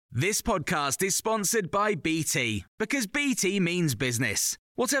This podcast is sponsored by BT, because BT means business.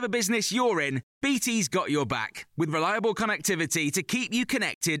 Whatever business you're in, BT's got your back, with reliable connectivity to keep you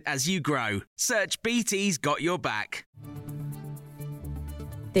connected as you grow. Search BT's got your back.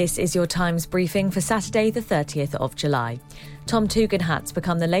 This is your Times briefing for Saturday, the 30th of July. Tom Tugendhat's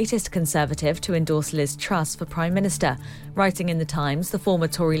become the latest Conservative to endorse Liz Truss for Prime Minister. Writing in The Times, the former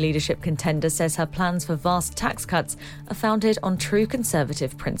Tory leadership contender says her plans for vast tax cuts are founded on true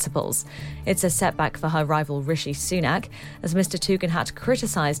Conservative principles. It's a setback for her rival Rishi Sunak, as Mr Tugendhat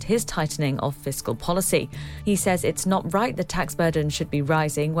criticised his tightening of fiscal policy. He says it's not right the tax burden should be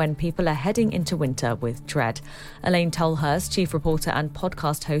rising when people are heading into winter with dread. Elaine Tolhurst, chief reporter and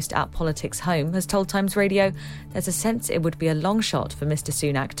podcast host at Politics Home, has told Times Radio there's a sense it would be a long shot for Mr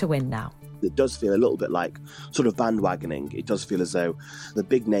Sunak to win now. It does feel a little bit like sort of bandwagoning. It does feel as though the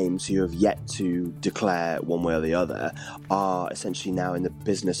big names who have yet to declare one way or the other are essentially now in the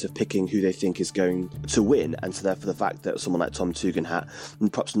business of picking who they think is going to win. And so therefore the fact that someone like Tom Tugendhat,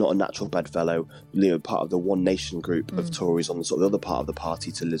 and perhaps not a natural bedfellow, part of the One Nation group of Tories on the sort of the other part of the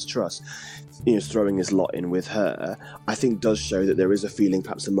party to Liz Truss, throwing his lot in with her, I think does show that there is a feeling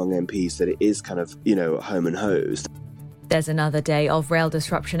perhaps among MPs that it is kind of, home and hosed. There's another day of rail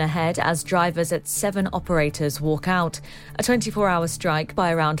disruption ahead as drivers at 7 operators walk out. A 24-hour strike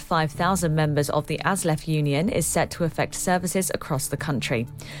by around 5,000 members of the ASLEF union is set to affect services across the country.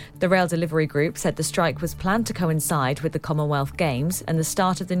 The Rail Delivery Group said the strike was planned to coincide with the Commonwealth Games and the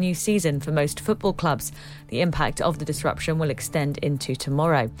start of the new season for most football clubs. The impact of the disruption will extend into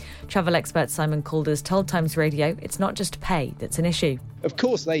tomorrow. Travel expert Simon Calders told Times Radio it's not just pay that's an issue. Of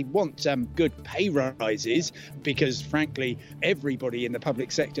course, they want good pay rises because, frankly, everybody in the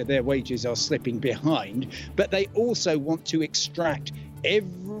public sector, their wages are slipping behind. But they also want to extract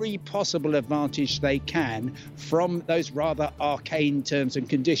every possible advantage they can from those rather arcane terms and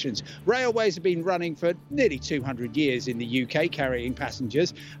conditions. Railways have been running for nearly 200 years in the UK, carrying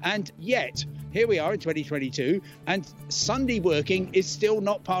passengers, and yet here we are in 2022, and Sunday working is still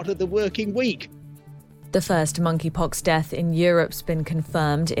not part of the working week. The first monkeypox death in Europe's been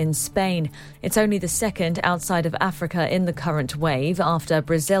confirmed in Spain. It's only the second outside of Africa in the current wave after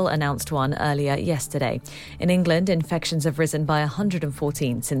Brazil announced one earlier yesterday. In England, infections have risen by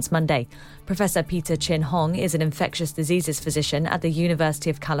 114 since Monday. Professor Peter Chin Hong is an infectious diseases physician at the University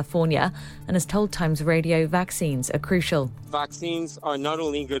of California and has told Times Radio vaccines are crucial. Vaccines are not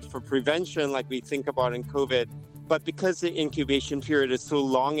only good for prevention like we think about in COVID, but because the incubation period is so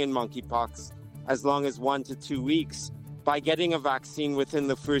long in monkeypox, as long as 1 to 2 weeks, by getting a vaccine within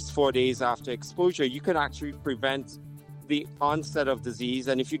the first 4 days after exposure, you can actually prevent the onset of disease.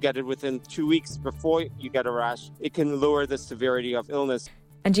 And if you get it within 2 weeks before you get a rash, it can lower the severity of illness.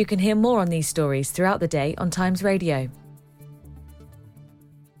 And you can hear more on these stories throughout the day on Times Radio.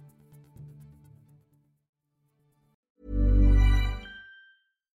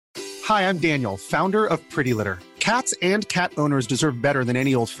 Hi, I'm Daniel, founder of Pretty Litter. Cats and cat owners deserve better than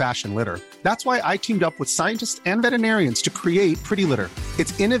any old-fashioned litter. That's why I teamed up with scientists and veterinarians to create Pretty Litter.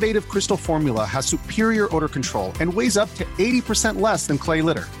 Its innovative crystal formula has superior odor control and weighs up to 80% less than clay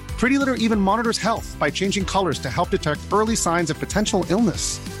litter. Pretty Litter even monitors health by changing colors to help detect early signs of potential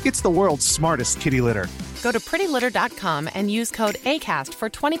illness. It's the world's smartest kitty litter. Go to prettylitter.com and use code ACAST for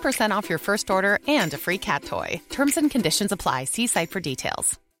 20% off your first order and a free cat toy. Terms and conditions apply. See site for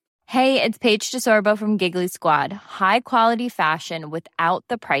details. Hey, it's Paige DeSorbo from Giggly Squad. High quality fashion without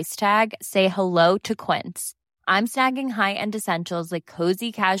the price tag. Say hello to Quince. I'm snagging high-end essentials like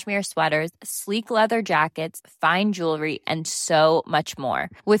cozy cashmere sweaters, sleek leather jackets, fine jewelry, and so much more.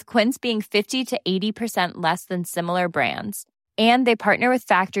 With Quince being 50 to 80% less than similar brands. And they partner with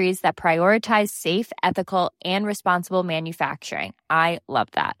factories that prioritize safe, ethical, and responsible manufacturing. I love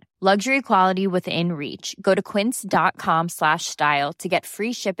that. Luxury quality within reach. Go to quince.com/style to get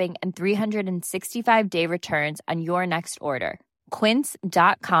free shipping and 365-day returns on your next order.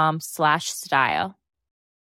 Quince.com/style.